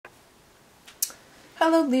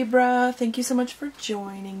Hello Libra, thank you so much for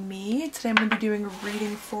joining me. Today I'm going to be doing a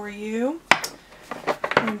reading for you.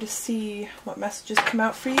 I'm going to see what messages come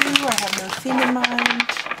out for you. I have no theme in mind,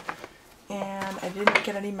 and I didn't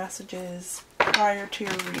get any messages prior to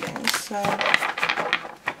your reading. So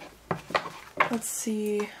let's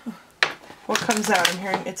see what comes out. I'm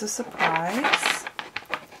hearing it's a surprise.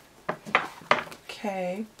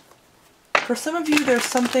 Okay. For some of you, there's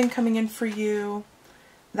something coming in for you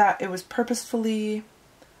that it was purposefully,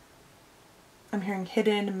 I'm hearing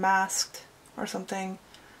hidden, masked, or something,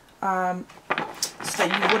 so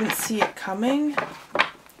that you wouldn't see it coming.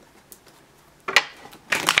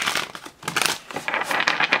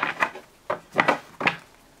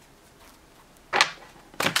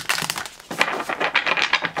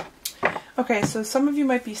 Okay, so some of you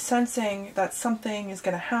might be sensing that something is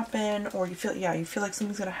going to happen, or you feel, yeah, you feel like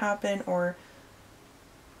something's going to happen, or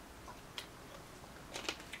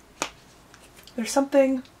there's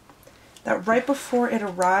something that right before it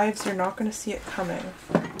arrives, you're not going to see it coming.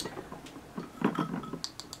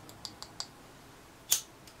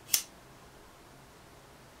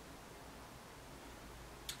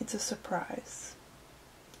 It's a surprise.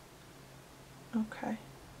 Okay.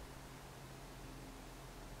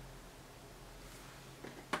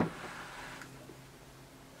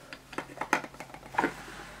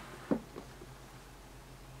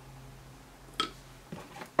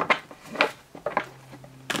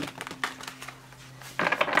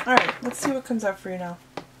 Alright, let's see what comes out for you now.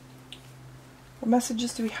 What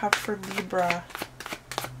messages do we have for Libra?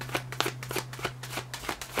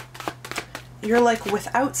 You're like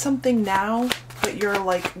without something now, but you're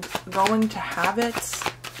like going to have it.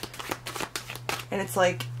 And it's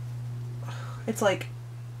like,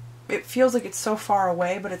 it feels like it's so far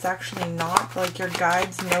away, but it's actually not. Like your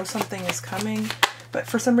guides know something is coming, but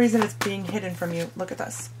for some reason it's being hidden from you. Look at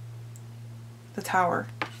this. The Tower.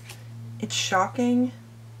 It's shocking.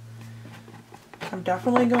 I'm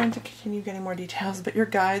definitely going to continue getting more details, but your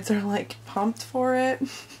guides are like pumped for it.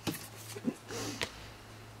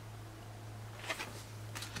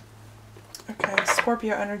 Okay,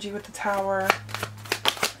 Scorpio energy with the Tower.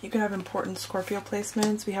 You could have important Scorpio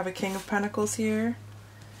placements. We have a King of Pentacles here.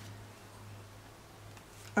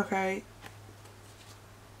 Okay.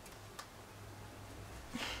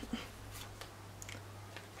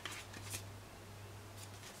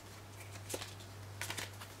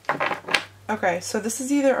 Okay, so this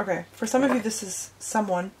is either, okay, for some of you this is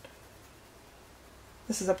someone,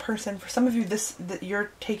 this is a person. For some of you that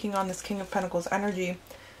you're taking on this King of Pentacles energy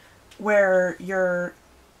where you're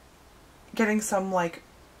getting some like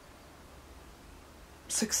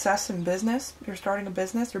success in business. You're starting a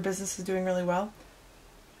business, your business is doing really well.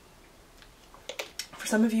 For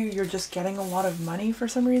some of you, you're just getting a lot of money for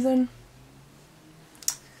some reason.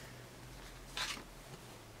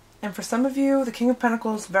 And for some of you, the King of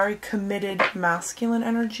Pentacles, very committed masculine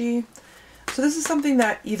energy. So this is something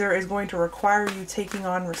that either is going to require you taking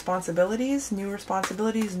on responsibilities, new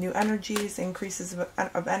energies, increases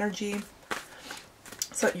of energy.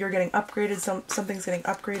 So you're getting upgraded, something's getting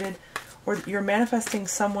upgraded, or you're manifesting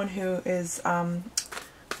someone who is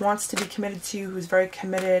wants to be committed to you, who's very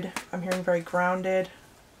committed. I'm hearing very grounded.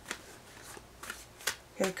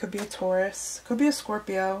 Okay, it could be a Taurus, could be a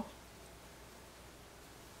Scorpio.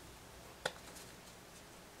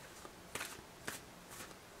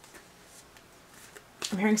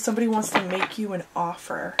 I'm hearing somebody wants to make you an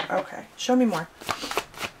offer. Okay, show me more.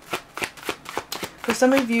 For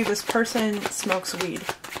some of you, this person smokes weed.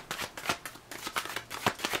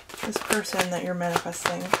 This person that you're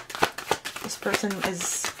manifesting. This person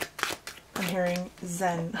is, I'm hearing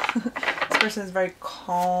Zen. This person is very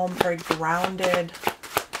calm, very grounded.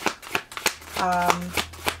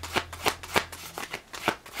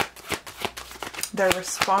 They're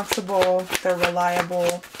responsible, they're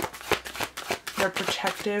reliable. They're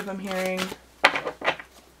protective, I'm hearing.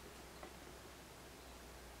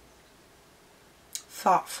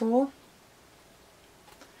 Thoughtful.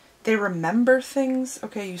 They remember things.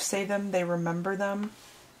 Okay, you say them, they remember them.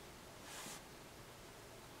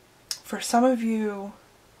 For some of you,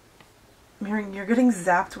 I'm hearing you're getting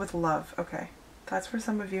zapped with love. Okay, that's for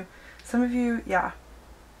some of you. Some of you, yeah.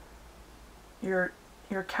 You're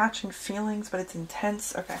catching feelings, but it's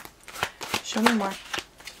intense. Okay, show me more.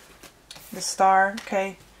 The Star,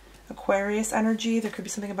 okay, Aquarius energy. There could be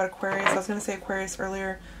something about Aquarius. I was going to say Aquarius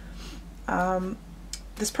earlier.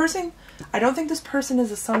 This person, I don't think this person is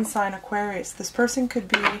a sun sign Aquarius. This person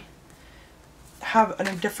could have a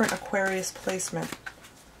different Aquarius placement.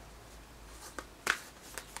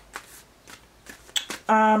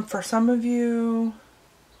 For some of you,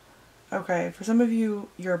 Okay, for some of you,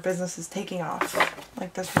 your business is taking off.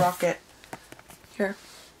 Like this rocket. Here.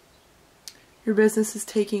 Your business is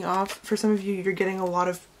taking off. For some of you, you're getting a lot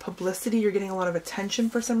of publicity. You're getting a lot of attention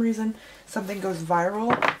for some reason. Something goes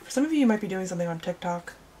viral. For some of you, you might be doing something on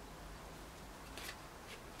TikTok.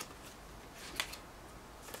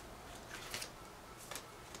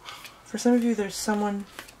 For some of you, there's someone's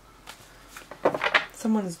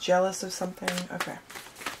jealous of something. Okay.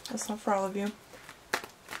 That's not for all of you.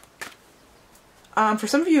 For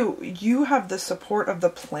some of you, you have the support of the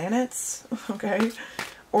planets, okay?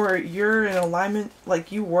 Or you're in alignment,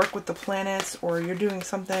 like you work with the planets, or you're doing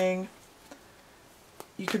something.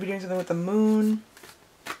 You could be doing something with the moon.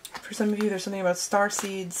 For some of you, there's something about star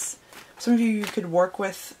seeds. For some of you, you could work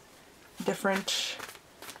with different,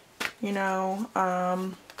 you know,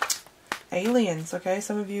 aliens, okay?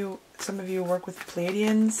 Some of you work with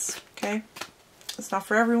Pleiadians, okay? It's not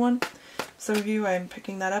for everyone. Some of you, I'm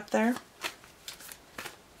picking that up there.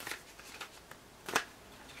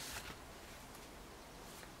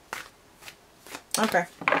 Okay.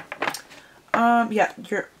 Yeah,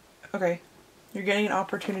 you're getting an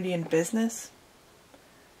opportunity in business.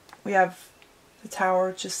 We have the tower,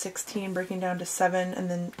 which is 16, breaking down to 7, and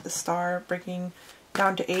then the star breaking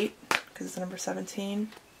down to 8, because it's the number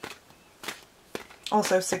 17.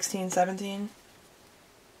 Also 16, 17.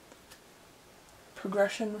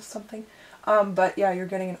 Progression with something. But yeah, you're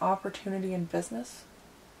getting an opportunity in business.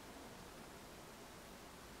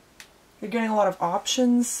 You're getting a lot of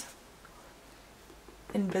options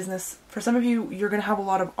in business. For some of you, you're going to have a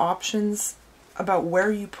lot of options about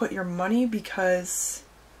where you put your money because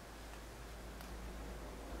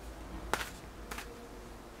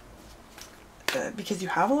you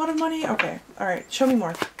have a lot of money? Okay. Alright. Show me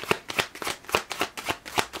more.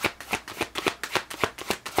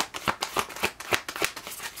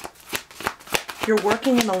 You're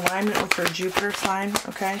working in alignment with your Jupiter sign,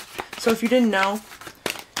 okay? So if you didn't know,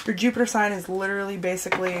 your Jupiter sign is literally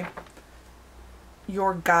basically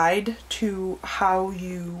your guide to how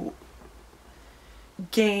you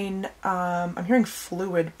gain, I'm hearing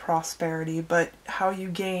fluid prosperity, but how you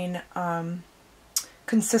gain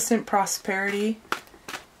consistent prosperity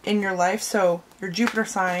in your life. So your Jupiter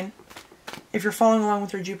sign, if you're following along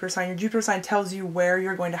with your Jupiter sign tells you where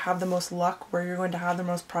you're going to have the most luck, where you're going to have the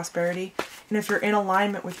most prosperity. And if you're in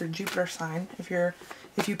alignment with your Jupiter sign, if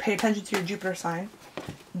you pay attention to your Jupiter sign,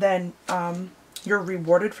 then you're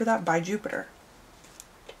rewarded for that by Jupiter.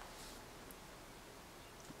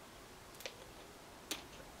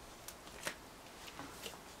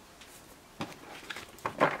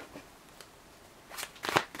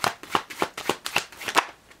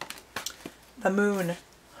 The moon.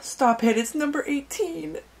 Stop it. It's number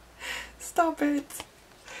 18. Stop it.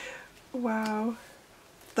 Wow.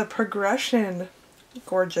 The progression.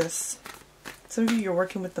 Gorgeous. Some of you, you're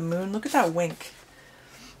working with the moon. Look at that wink.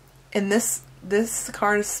 And this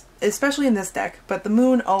card is, especially in this deck, but the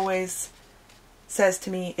moon always says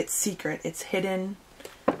to me, it's secret. It's hidden.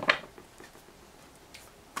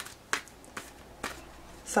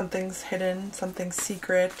 Something's hidden. Something's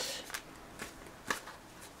secret.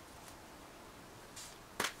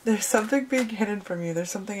 There's something being hidden from you. There's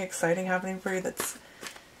something exciting happening for you that's,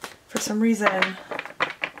 for some reason, I'm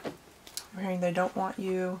hearing they don't want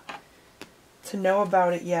you to know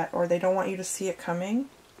about it yet, or they don't want you to see it coming.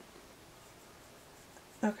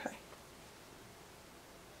 Okay.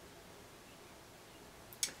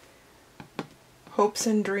 Hopes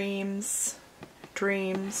and dreams.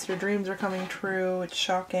 Dreams. Your dreams are coming true. It's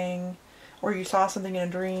shocking. Or you saw something in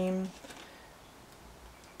a dream.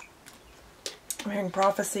 I'm hearing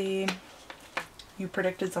prophecy. You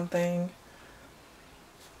predicted something.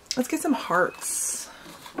 Let's get some hearts.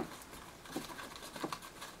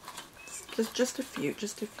 Just a few.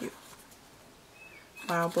 Just a few.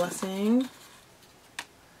 Wow, blessing.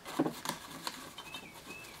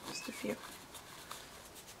 Just a few.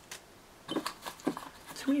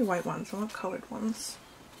 Too many white ones. I want colored ones.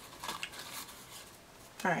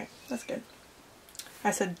 Alright, that's good. I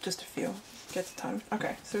said just a few. Get the time.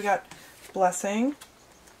 Okay, so we got blessing.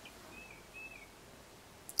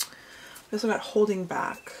 We also got holding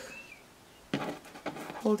back.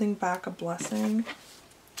 Holding back a blessing.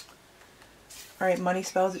 Alright, money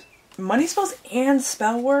spells. Money spells and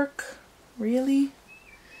spell work? Really?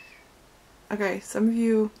 Okay, some of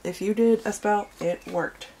you, if you did a spell, it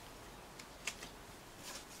worked.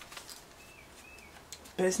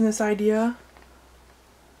 Business idea.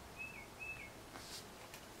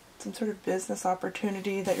 Some sort of business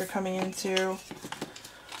opportunity that you're coming into.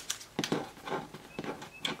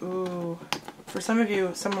 Ooh. For some of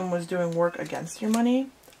you, someone was doing work against your money.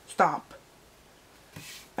 Stop.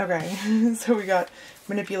 Okay, so we got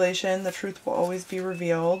manipulation, the truth will always be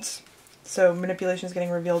revealed. So manipulation is getting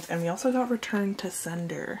revealed, and we also got return to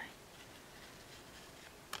sender.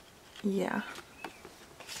 Yeah.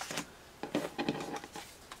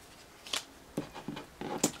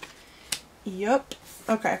 Yep.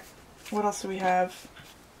 Okay. What else do we have?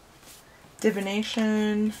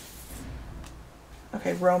 Divination.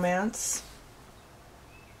 Okay, romance.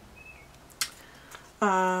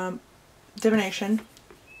 Divination.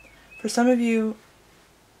 For some of you,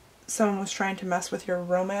 someone was trying to mess with your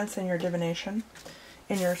romance and your divination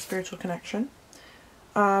in your spiritual connection.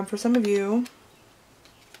 For some of you,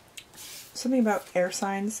 something about air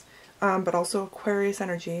signs, but also Aquarius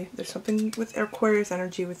energy. There's something with Aquarius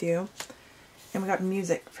energy with you. And we got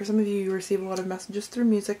music. For some of you, you receive a lot of messages through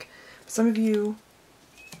music. Some of you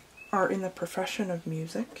are in the profession of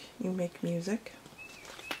music. You make music.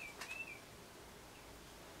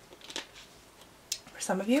 For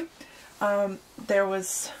some of you, there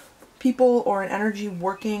was people or an energy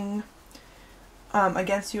working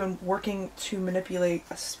against you and working to manipulate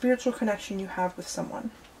a spiritual connection you have with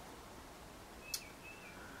someone.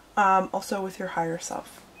 Also with your higher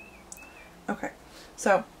self. Okay,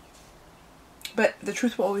 so, but the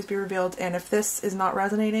truth will always be revealed, and if this is not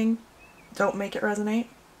resonating, don't make it resonate.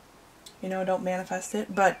 You know, don't manifest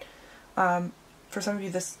it. But for some of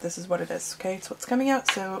you, this is what it is. Okay, it's what's coming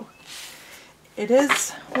out, so it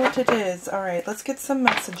is what it is. All right, let's get some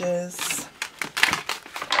messages.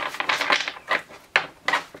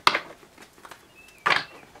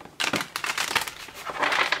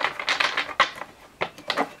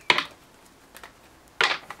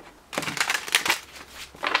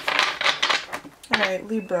 Alright,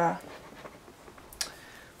 Libra.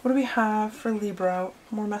 What do we have for Libra?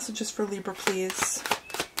 More messages for Libra, please.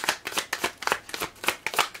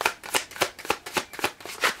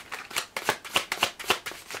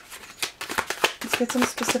 Let's get some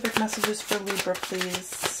specific messages for Libra,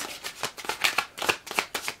 please.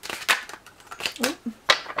 Ooh.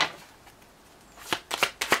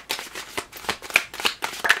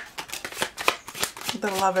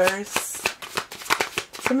 The Lovers.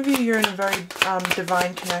 Some of you, you're in a very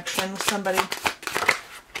divine connection with somebody.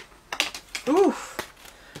 Oof!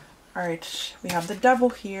 Alright, we have the Devil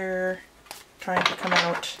here, trying to come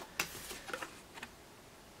out.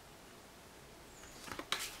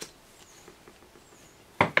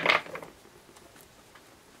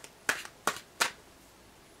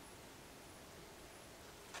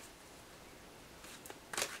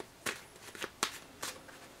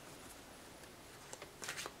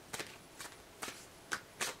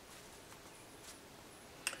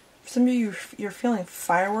 Some of you, you're feeling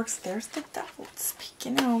fireworks. There's the Devil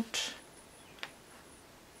speaking out.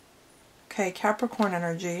 Okay, Capricorn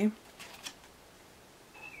energy.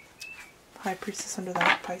 High Priestess under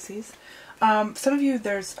that, Pisces. Some of you,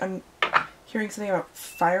 I'm hearing something about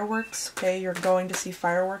fireworks. Okay, you're going to see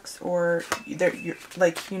fireworks, or you're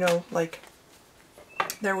like, you know, like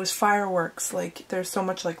there was fireworks. Like there's so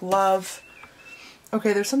much like love.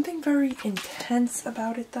 Okay, there's something very intense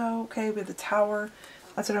about it though. Okay, with the Tower.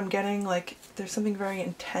 That's what I'm getting, like, there's something very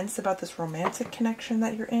intense about this romantic connection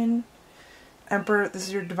that you're in. Emperor, this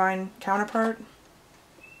is your divine counterpart.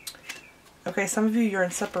 Okay, some of you, you're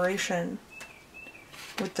in separation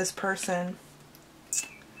with this person.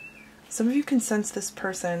 Some of you can sense this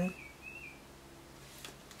person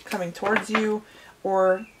coming towards you,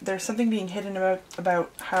 or there's something being hidden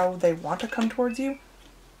about how they want to come towards you.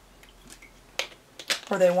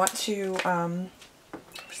 Or they want to,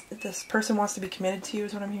 this person wants to be committed to you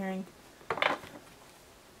is what I'm hearing.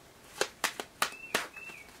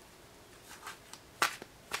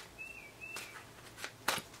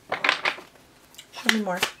 Show me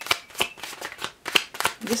more.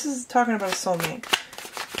 This is talking about a soulmate.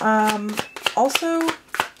 Also,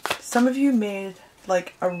 some of you made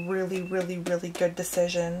like a really, really, really good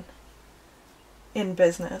decision in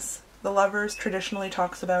business. The Lovers traditionally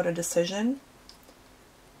talks about a decision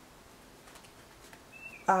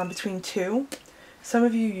between two. Some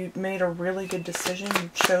of you, you made a really good decision. You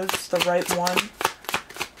chose the right one.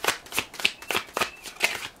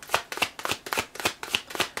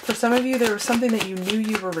 For some of you, there was something that you knew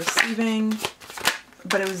you were receiving,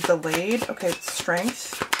 but it was delayed. Okay, it's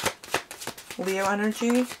Strength. Leo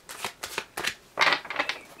energy.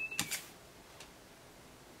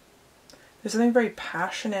 There's something very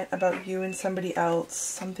passionate about you and somebody else.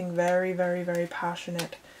 Something very, very, very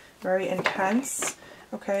passionate. Very intense.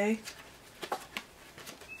 Okay.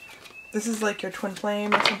 This is like your twin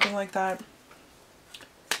flame or something like that.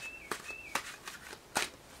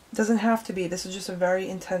 Doesn't have to be. This is just a very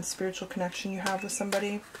intense spiritual connection you have with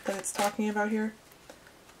somebody that it's talking about here.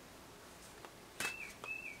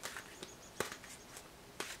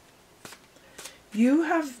 You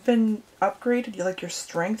have been upgraded, like your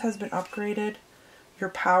strength has been upgraded, your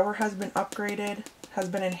power has been upgraded, has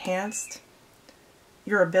been enhanced,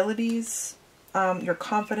 your abilities, your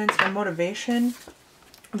confidence, your motivation.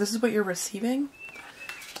 This is what you're receiving.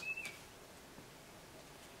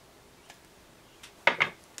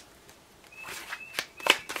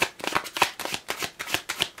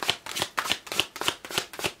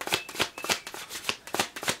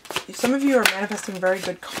 Some of you are manifesting very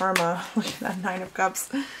good karma. Look at that 9 of Cups.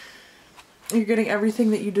 You're getting everything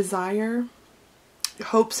that you desire.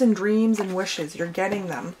 Hopes and dreams and wishes. You're getting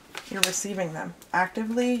them. You're receiving them.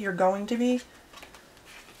 Actively, you're going to be.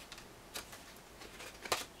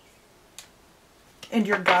 And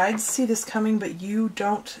your guides see this coming, but you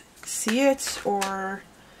don't see it, or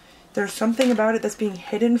there's something about it that's being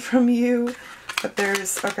hidden from you. But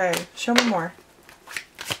there's... Okay, show me more.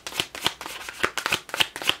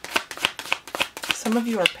 Some of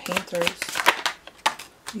you are painters.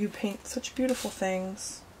 You paint such beautiful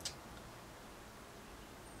things.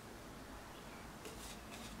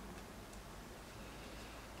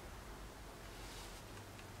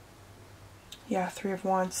 Yeah, 3 of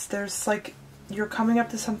Wands. There's like, you're coming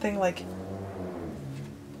up to something like,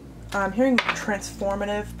 I'm hearing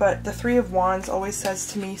transformative, but the 3 of Wands always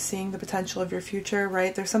says to me, seeing the potential of your future,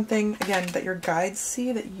 right? There's something, again, that your guides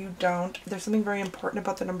see that you don't. There's something very important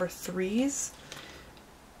about the number 3s.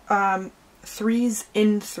 3s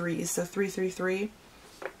in 3s, so 333.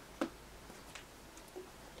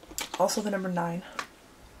 Also the number 9.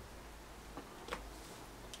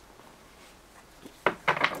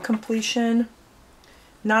 Completion.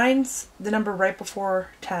 9's the number right before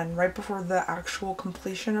 10, right before the actual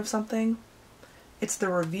completion of something. It's the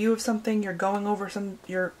review of something. You're going over some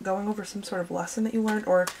sort of lesson that you learned,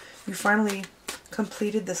 or you finally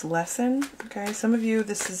completed this lesson. Okay, some of you,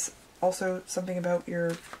 this is also something about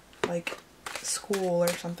your like school or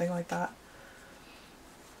something like that.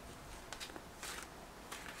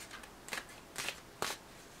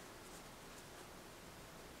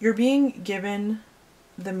 You're being given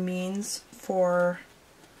the means for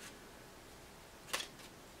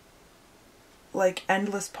like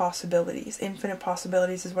endless possibilities. Infinite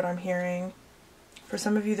possibilities is what I'm hearing. For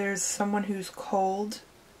some of you, there's someone who's cold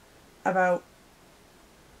about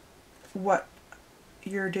what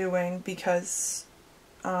you're doing because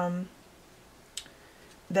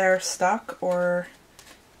they're stuck, or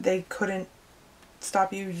they couldn't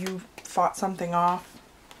stop you. You fought something off.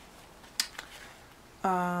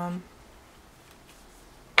 Some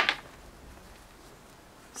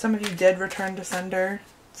of you did return to sender.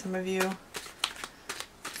 Some of you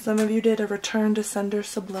did a return to sender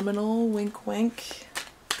subliminal, wink wink.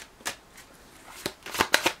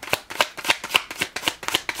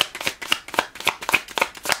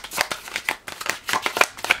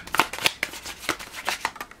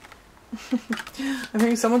 I'm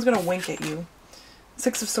hearing someone's gonna wink at you.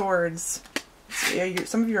 6 of Swords.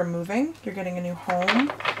 Some of you are moving. You're getting a new home,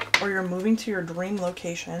 or you're moving to your dream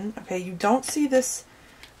location. Okay, you don't see this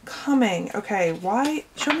coming. Okay, why?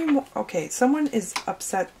 Show me more. Okay, someone is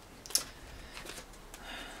upset,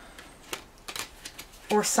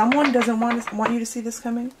 or someone doesn't want you to see this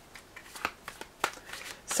coming.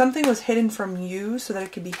 Something was hidden from you so that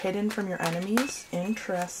it could be hidden from your enemies.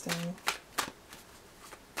 Interesting.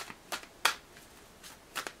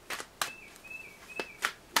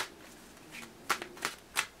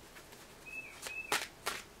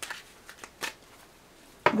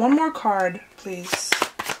 One more card, please,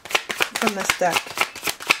 from this deck.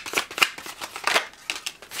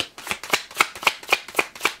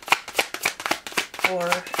 Or,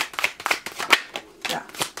 yeah,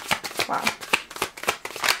 wow.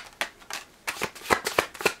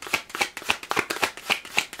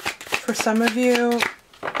 For some of you,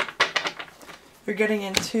 you're getting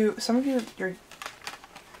into, some of you, you're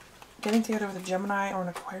getting together with a Gemini or an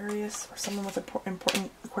Aquarius, or someone with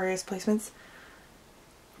important Aquarius placements.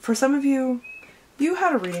 For some of you, you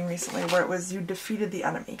had a reading recently where it was you defeated the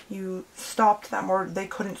enemy. You stopped them, or they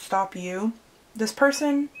couldn't stop you. This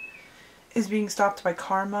person is being stopped by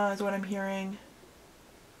karma, is what I'm hearing.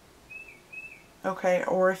 Okay,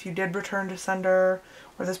 or if you did return to sender,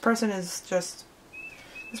 or this person is just,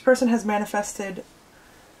 this person has manifested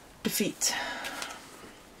defeat.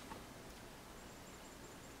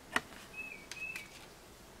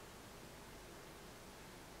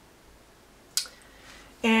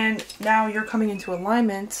 And now you're coming into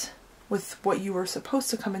alignment with what you were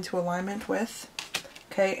supposed to come into alignment with.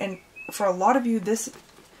 Okay, and for a lot of you, this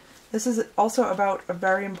is also about a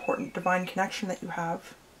very important divine connection that you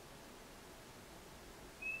have.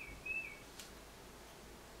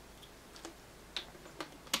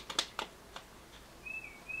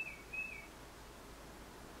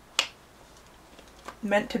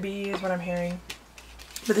 meant to be is what I'm hearing.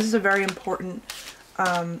 But this is a very important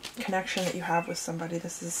connection that you have with somebody.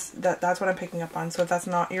 That's what I'm picking up on. So if that's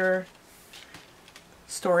not your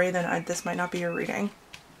story, then this might not be your reading.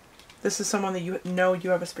 This is someone that you know you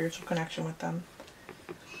have a spiritual connection with them.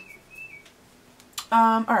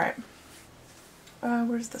 Alright.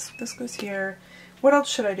 Where's this? This goes here. What else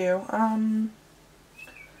should I do? Let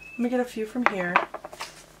me get a few from here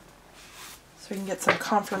so we can get some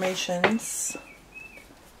confirmations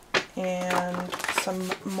and some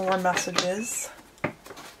more messages.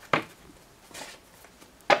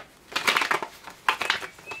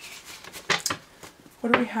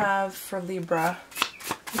 What do we have for Libra?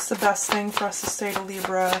 What's the best thing for us to say to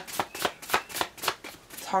Libra?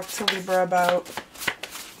 Talk to Libra about.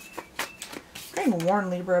 I can't even warn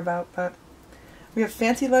Libra about, but we have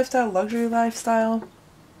fancy lifestyle, luxury lifestyle,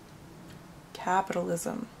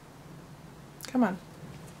 capitalism. Come on.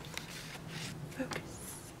 Focus.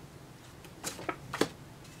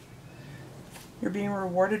 You're being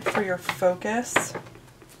rewarded for your focus.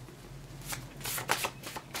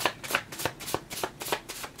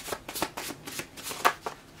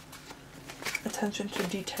 Attention to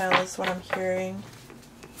detail is what I'm hearing.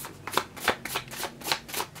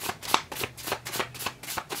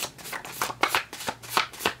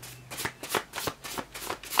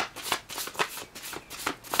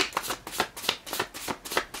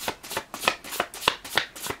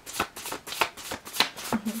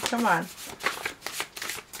 Come on.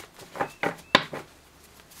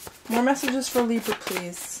 More messages for Libra,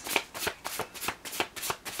 please.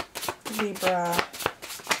 Libra.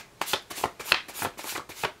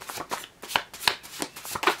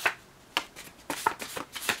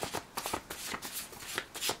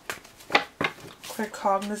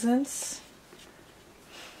 Cognizance.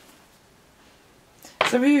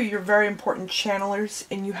 Some of you, you're very important channelers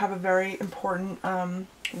and you have a very important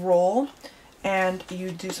role, and you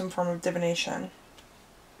do some form of divination.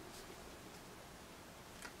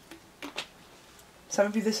 Some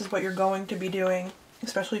of you, this is what you're going to be doing,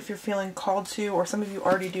 especially if you're feeling called to, or some of you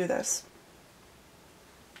already do this.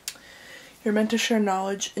 You're meant to share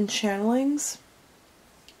knowledge in channelings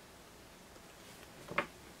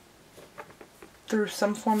through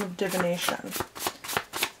some form of divination.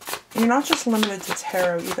 And you're not just limited to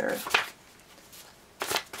tarot either.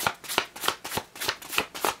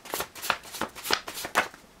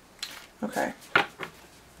 Okay.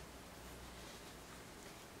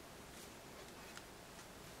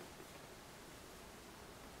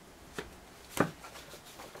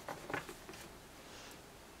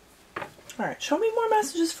 Alright, show me more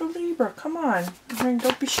messages for Libra. Come on.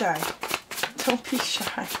 Don't be shy. Don't be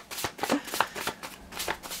shy.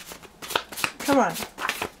 Come on.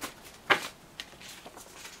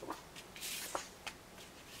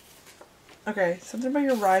 Okay, something about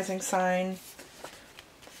your rising sign.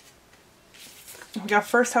 We got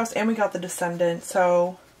first house and we got the descendant.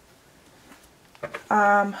 So,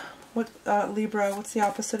 Libra, what's the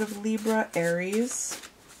opposite of Libra? Aries.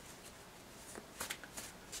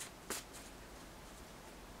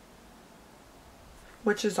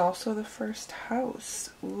 Which is also the first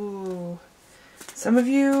house. Ooh. Some of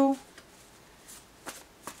you...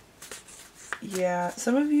 Yeah,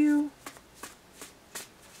 some of you...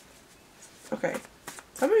 Okay.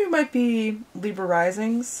 Some of you might be Libra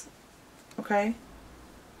risings. Okay?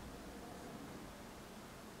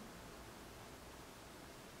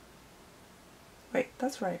 Wait,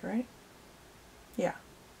 that's right? Yeah.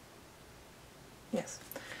 Yes.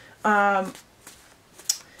 Some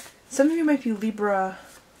of you might be Libra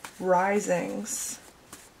risings.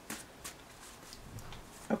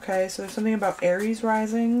 Okay, so there's something about Aries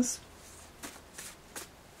risings.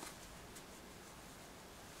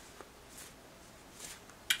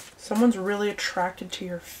 Someone's really attracted to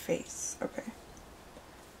your face. Okay.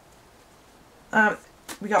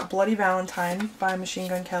 We got Bloody Valentine by Machine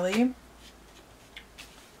Gun Kelly.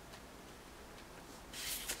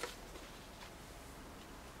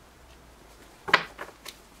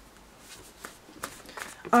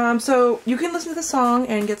 So you can listen to the song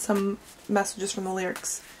and get some messages from the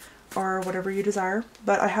lyrics or whatever you desire,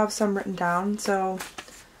 but I have some written down, so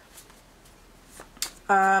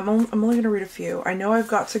I'm only going to read a few. I know I've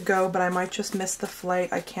got to go, but I might just miss the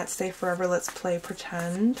flight. I can't stay forever. Let's play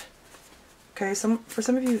pretend. Okay, for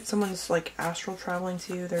some of you, someone's like astral traveling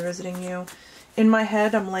to you. They're visiting you. In my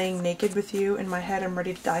head, I'm laying naked with you. In my head, I'm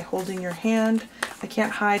ready to die holding your hand. I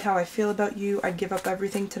can't hide how I feel about you. I'd give up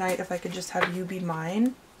everything tonight if I could just have you be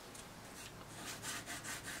mine.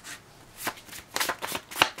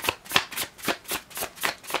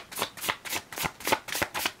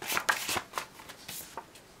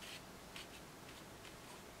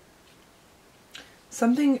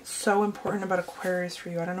 something so important about Aquarius for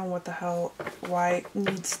you. I don't know what the hell, why it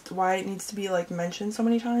needs to be like mentioned so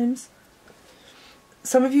many times.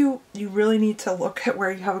 Some of you really need to look at where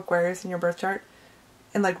you have Aquarius in your birth chart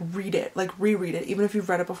and like read it, like reread it. Even if you've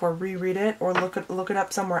read it before, reread it, or look it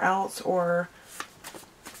up somewhere else, or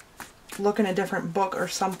look in a different book or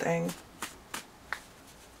something.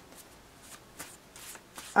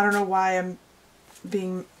 I don't know why I'm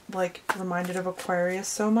being like reminded of Aquarius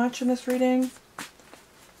so much in this reading.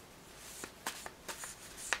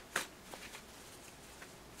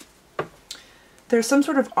 There's some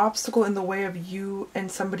sort of obstacle in the way of you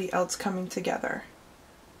and somebody else coming together.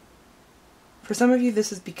 For some of you,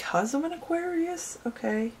 this is because of an Aquarius.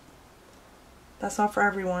 Okay. That's not for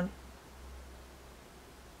everyone.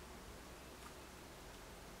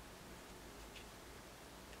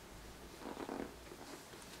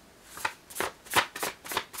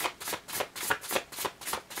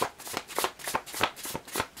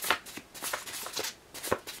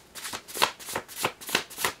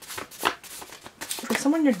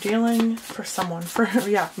 You're dealing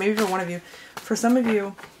yeah, maybe for one of you. For some of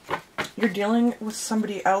you, you're dealing with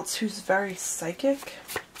somebody else who's very psychic,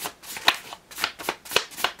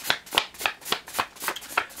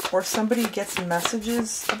 or somebody gets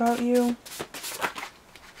messages about you.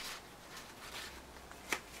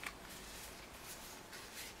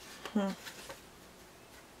 We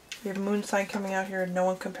have a moon sign coming out here. No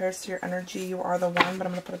one compares to your energy. You are the one, but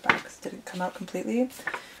I'm going to put it back because it didn't come out completely.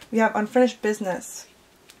 We have unfinished business.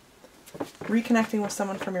 Reconnecting with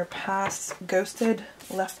someone from your past, ghosted,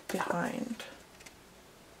 left behind.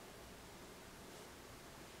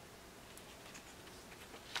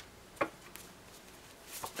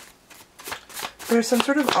 There's some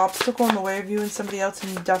sort of obstacle in the way of you and somebody else,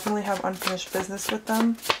 and you definitely have unfinished business with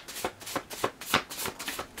them.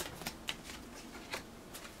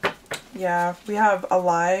 Yeah, we have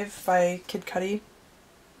Alive by Kid Cudi.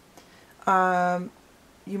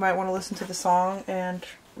 You might want to listen to the song and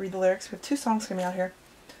read the lyrics. We have 2 songs coming out here.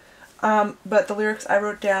 But the lyrics I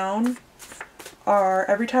wrote down are,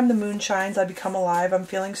 every time the moon shines, I become alive. I'm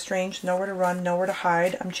feeling strange, nowhere to run, nowhere to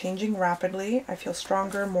hide. I'm changing rapidly. I feel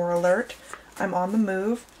stronger, more alert. I'm on the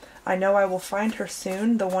move. I know I will find her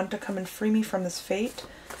soon, the one to come and free me from this fate.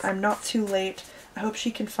 I'm not too late. I hope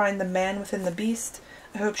she can find the man within the beast.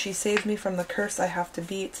 I hope she saves me from the curse I have to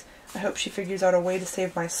beat. I hope she figures out a way to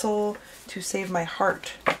save my soul, to save my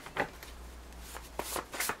heart.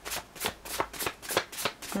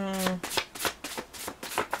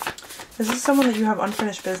 This is someone that you have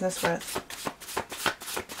unfinished business with.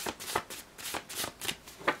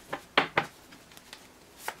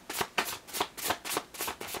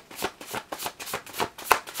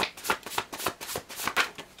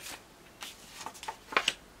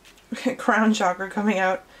 Okay, crown chakra coming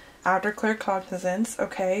out after clear cognizance.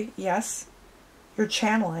 Okay, yes. You're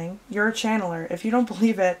channeling. You're a channeler. If you don't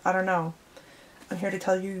believe it, I don't know. I'm here to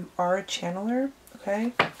tell you you are a channeler.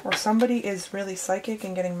 Okay, or somebody is really psychic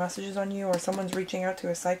and getting messages on you, or someone's reaching out to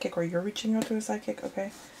a psychic, or you're reaching out to a psychic.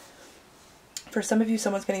 Okay, for some of you,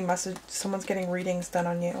 someone's getting readings done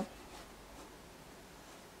on you.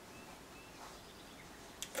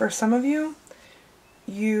 For some of you,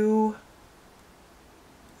 the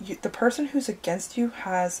person who's against you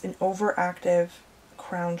has an overactive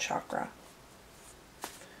crown chakra.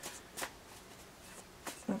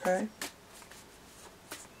 Okay.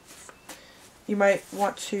 You might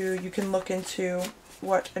want to, you can look into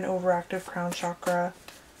what an overactive crown chakra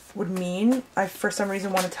would mean. I, for some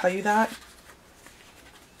reason, want to tell you that.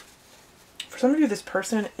 For some of you, this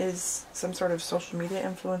person is some sort of social media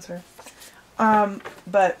influencer.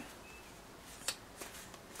 But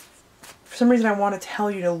for some reason, I want to tell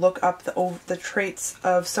you to look up the traits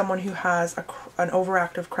of someone who has an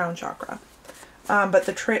overactive crown chakra. But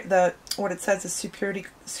what it says is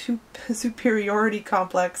superiority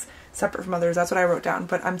complex, separate from others. That's what I wrote down.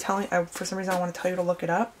 But for some reason, I want to tell you to look it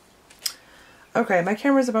up. Okay, my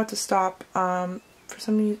camera's about to stop. For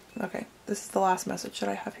some reason, okay, this is the last message that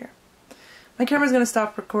I have here. My camera's going to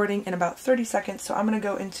stop recording in about 30 seconds, so I'm going to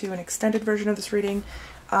go into an extended version of this reading.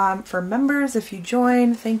 For members, if you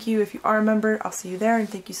join, thank you. If you are a member, I'll see you there, and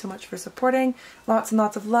thank you so much for supporting. Lots and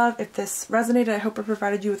lots of love. If this resonated, I hope it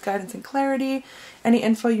provided you with guidance and clarity. Any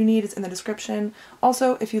info you need is in the description.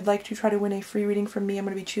 Also, if you'd like to try to win a free reading from me, I'm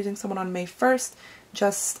going to be choosing someone on May 1st.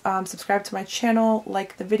 Just subscribe to my channel,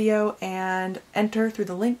 like the video, and enter through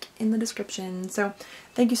the link in the description. So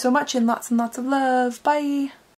thank you so much, and lots of love. Bye!